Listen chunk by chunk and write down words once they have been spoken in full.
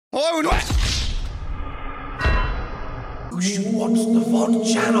Hello and She wants the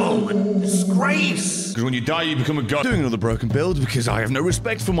VOD channel and disgrace. because when you die, you become a god. Doing another broken build because I have no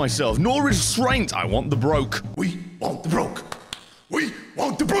respect for myself, nor restraint. I want the broke. We want the broke. We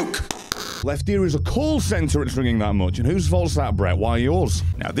want the broke. Left ear is a call center. It's ringing that much. And whose fault's that, Brett? Why yours?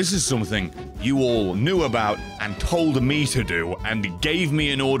 Now, this is something you all knew about and told me to do and gave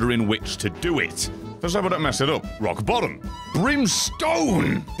me an order in which to do it. Let's hope I don't mess it up. Rock bottom.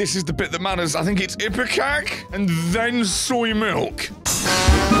 Brimstone! This is the bit that matters. I think it's Ipecac and then soy milk.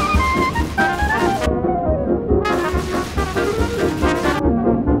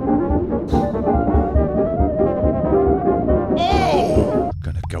 Oh!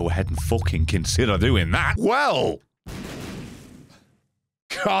 Gonna go ahead and fucking consider doing that. Well,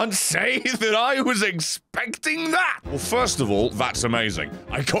 can't say that I was expecting that. Well, first of all, that's amazing.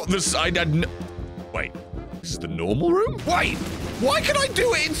 I got this. I didn't. Wait, this is the normal room? Wait, why can I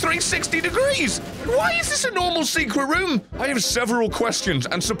do it in 360 degrees? And why is this a normal secret room? I have several questions,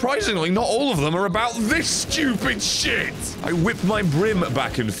 and surprisingly, not all of them are about this stupid shit. I whip my Brim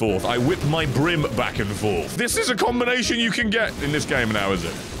back and forth. I whip my Brim back and forth. This is a combination you can get in this game now, is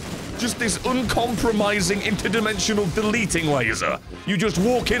it? Just this uncompromising interdimensional deleting laser. You just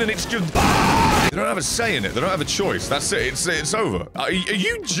walk in and it's just... Ah! They don't have a say in it. They don't have a choice. That's it. It's over. Are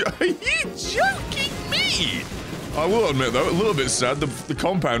you joking me? I will admit, though, a little bit sad the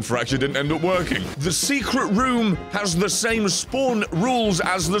compound fracture didn't end up working. The secret room has the same spawn rules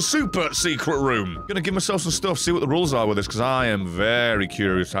as the super secret room. Gonna give myself some stuff, see what the rules are with this, because I am very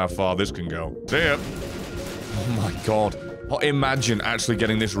curious how far this can go. See ya. Oh my god. Imagine actually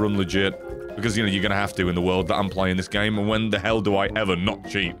getting this run legit. Because, you know, you're gonna have to in the world that I'm playing this game, and when the hell do I ever not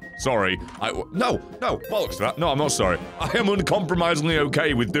cheat? Sorry. No, bollocks to that. No, I'm not sorry. I am uncompromisingly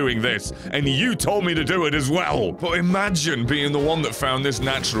okay with doing this, and you told me to do it as well. But imagine being the one that found this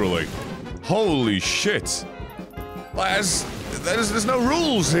naturally. Holy shit. Like, there's no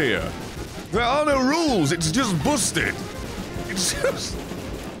rules here. There are no rules, it's just busted. It's just...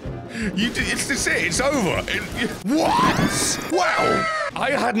 It's over. What? Wow.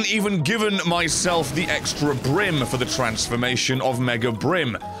 I hadn't even given myself the extra Brim for the transformation of Mega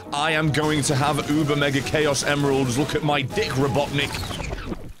Brim. I am going to have Uber Mega Chaos Emeralds look at my dick, Robotnik.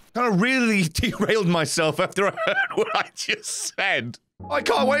 Kind of really derailed myself after I heard what I just said. I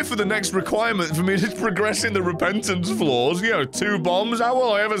can't wait for the next requirement for me to progress in the repentance floors. You know, 2 bombs? How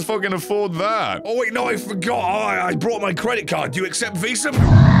will I ever fucking afford that? Oh wait, no, I forgot. I brought my credit card. Do you accept Visa?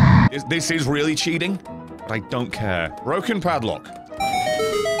 This is really cheating, but I don't care. Broken padlock.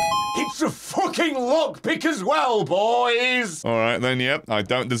 It's a fucking lockpick as well, boys! Alright then, yep, I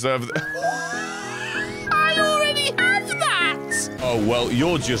don't deserve that. I already have that! Oh, well,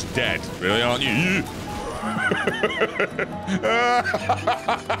 you're just dead, really, aren't you?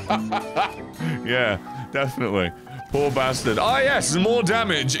 Yeah, definitely. Poor bastard. Ah, yes, more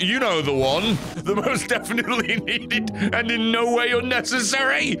damage. You know the one. The most definitely needed and in no way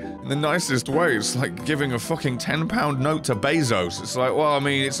unnecessary. In the nicest way, it's like giving a fucking £10 note to Bezos. It's like, well, I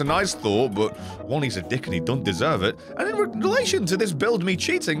mean, it's a nice thought, but one, he's a dick and he don't deserve it. And in relation to this build me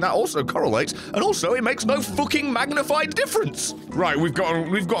cheating, that also correlates, and also it makes no fucking magnified difference. Right, we've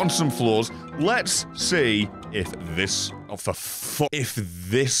gotten some flaws. Let's see if this, if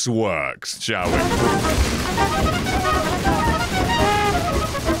this works, shall we?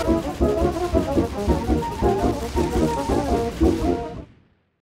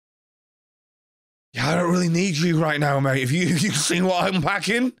 Yeah, I don't really need you right now, mate. Have you seen what I'm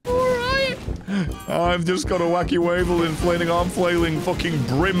packing? Alright. I've just got a wacky wavel inflating arm flailing fucking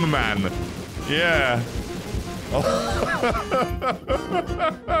Brim man. Yeah.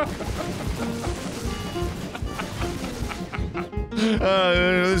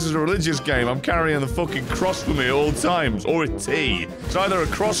 This is a religious game. I'm carrying the fucking cross with me at all times. Or a T. It's either a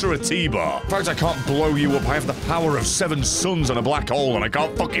cross or a T-bar. In fact, I can't blow you up. I have the power of 7 suns and a black hole, and I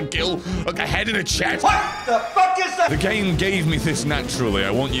can't fucking kill a head in a chest. What the fuck is that? The game gave me this naturally.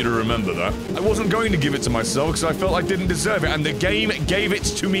 I want you to remember that. I wasn't going to give it to myself because I felt I didn't deserve it, and the game gave it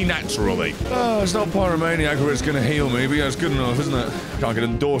to me naturally. Oh, it's not Pyromaniac where it's gonna heal me, but yeah, it's good enough, isn't it? Can't get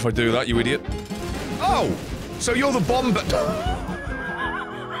in the door if I do that, you idiot. Oh! So you're the bomb but I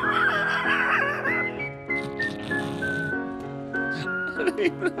didn't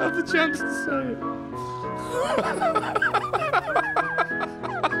even have the chance to say it.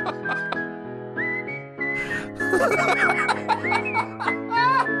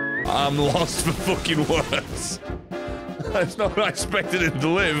 I'm lost for fucking words. That's not what I expected him to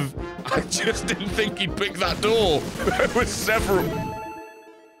live. I just didn't think he'd pick that door. There were several.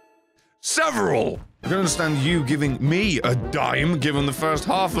 I can understand you giving me a dime, given the first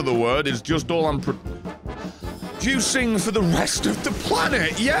half of the word is just all I'm producing for the rest of the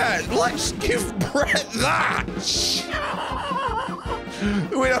planet. Yeah, let's give Brett that.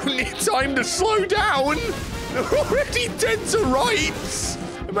 We don't need time to slow down. They're already dead to rights.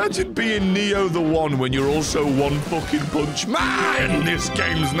 Imagine being Neo the One when you're also one fucking punch. Man, this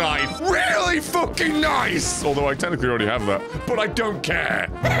game's nice. Really fucking nice. Although I technically already have that, but I don't care.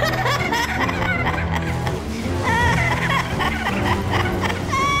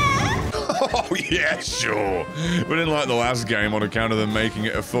 Oh, yeah, sure. We didn't like the last game on account of them making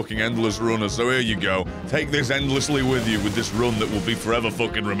it a fucking endless runner, so here you go. Take this endlessly with you with this run that will be forever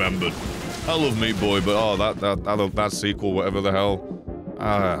fucking remembered. I love Meat Boy, but oh, that sequel, whatever the hell.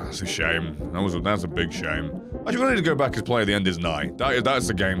 Ah, it's a shame. That's a big shame. Actually, we need to go back and play The End Is Nigh. That's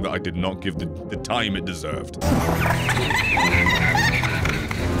a game that I did not give the time it deserved.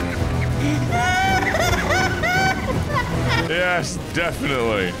 Yes,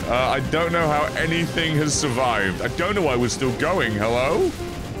 definitely. I don't know how anything has survived. I don't know why we're still going. Hello?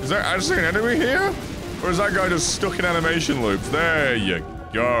 Is there actually an enemy here? Or is that guy just stuck in animation loops? There you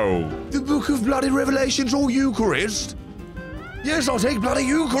go. The Book of Bloody Revelations or Eucharist? Yes, I'll take bloody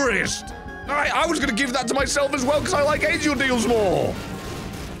Eucharist. I was gonna give that to myself as well because I like angel deals more.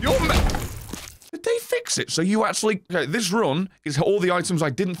 Did they fix it? So you actually... Okay, this run is all the items I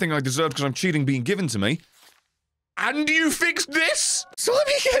didn't think I deserved because I'm cheating being given to me. And you fixed this? So let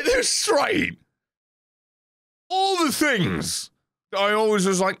me get this straight. All the things that I always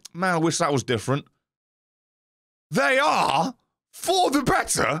was like, man, I wish that was different. They are for the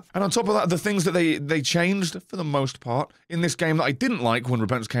better. And on top of that, the things that they changed, for the most part, in this game that I didn't like when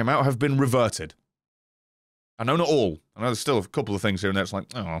Repentance came out have been reverted. I know not all. I know there's still a couple of things here and there. It's like,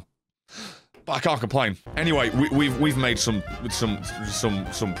 oh. But I can't complain. Anyway, we've made some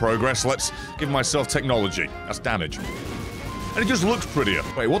progress. Let's give myself technology. That's damage. And it just looks prettier.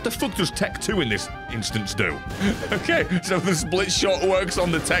 Wait, what the fuck does Tech 2 in this instance do? Okay, so the split shot works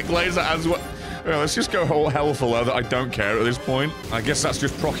on the Tech laser as well. Well, let's just go whole hell for leather. I don't care at this point. I guess that's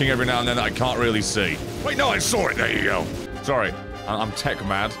just procking every now and then that I can't really see. Wait, no, I saw it. There you go. Sorry, I'm tech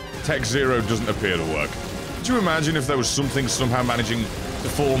mad. Tech 0 doesn't appear to work. Could you imagine if there was something somehow managing to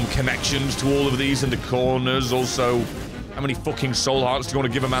form connections to all of these in the corners? Also, how many fucking soul hearts do you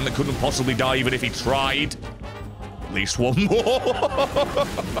want to give a man that couldn't possibly die even if he tried? At least one more.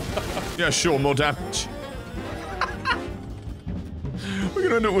 Yeah, sure, more damage. We're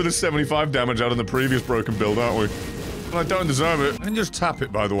gonna end up with a 75 damage out of the previous broken build, aren't we? And I don't deserve it. I can just tap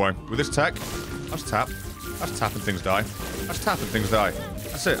it, by the way. With this tech, I just tap. I just tap and things die. I just tap and things die.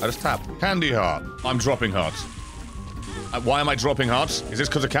 That's it, I just tap. Candy heart. I'm dropping hearts. Why am I dropping hearts? Is this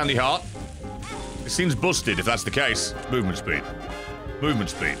because of Candy Heart? It seems busted if that's the case. Movement speed. Movement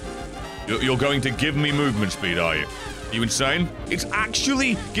speed. You're going to give me movement speed, are you? Are you insane? It's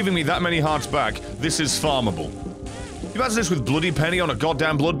actually giving me that many hearts back. This is farmable. You imagine this with Bloody Penny on a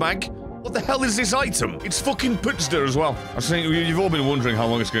goddamn blood bank? What the hell is this item? It's fucking Putzder as well. I was thinking, you've all been wondering how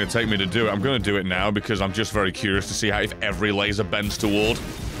long it's going to take me to do it. I'm going to do it now because I'm just very curious to see how if every laser bends toward.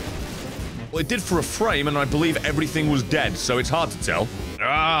 Well, it did for a frame, and I believe everything was dead, so it's hard to tell.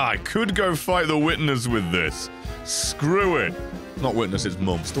 Ah, I could go fight the Witness with this. Screw it. Not Witness, it's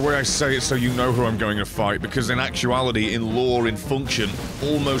Mum. It's the way I say it so you know who I'm going to fight, because in actuality, in lore, in function,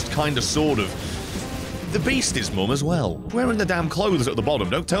 almost kinda sort of, the Beast is Mum as well. Wearing the damn clothes at the bottom,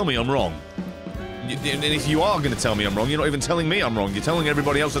 don't tell me I'm wrong. And if you are gonna tell me I'm wrong, you're not even telling me I'm wrong, you're telling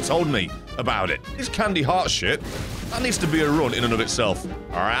everybody else that told me about it. This Candy Heart shit, that needs to be a run in and of itself.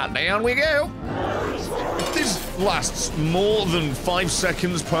 Alright, down we go. If this lasts more than 5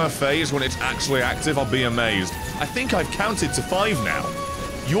 seconds per phase when it's actually active, I'll be amazed. I think I've counted to 5 now.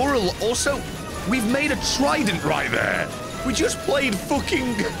 You're also, we've made a trident right there. We just played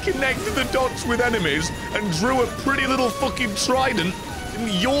fucking connect the dots with enemies and drew a pretty little fucking trident, and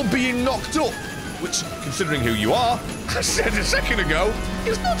you're being knocked up. Which, considering who you are, I said a second ago,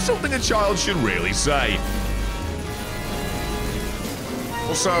 is not something a child should really say.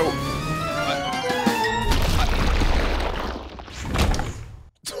 Also,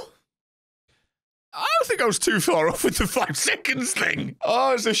 I don't think I was too far off with the 5 seconds thing.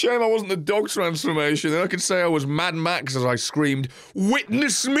 Oh, it's a shame I wasn't the dog transformation. Then I could say I was Mad Max as I screamed,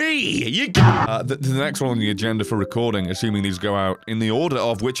 "Witness me!" The next one on the agenda for recording, assuming these go out in the order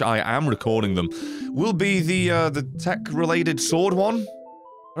of which I am recording them, will be the tech-related sword one.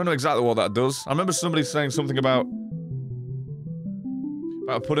 I don't know exactly what that does. I remember somebody saying something about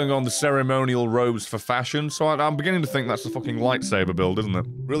putting on the ceremonial robes for fashion, so I'm beginning to think that's the fucking lightsaber build, isn't it?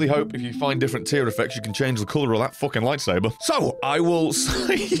 Really hope if you find different tier effects, you can change the colour of that fucking lightsaber. So, I will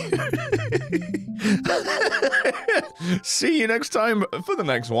see you next time for the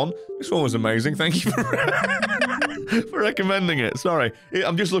next one. This one was amazing. Thank you for recommending it. Sorry,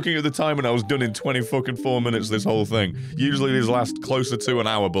 I'm just looking at the time and I was done in 24 minutes this whole thing. Usually these last closer to an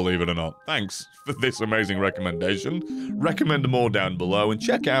hour, believe it or not. Thanks for this amazing recommendation. Recommend more down below and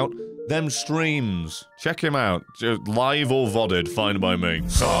check out them streams. Check him out. Just live or VODed, fine by me.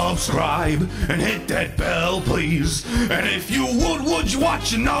 Subscribe and hit that bell, please. And if you would you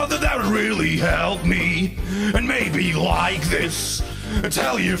watch another? That would really help me. And maybe like this. And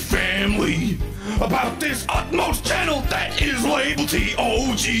tell your family about this utmost channel that is labeled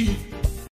TOG.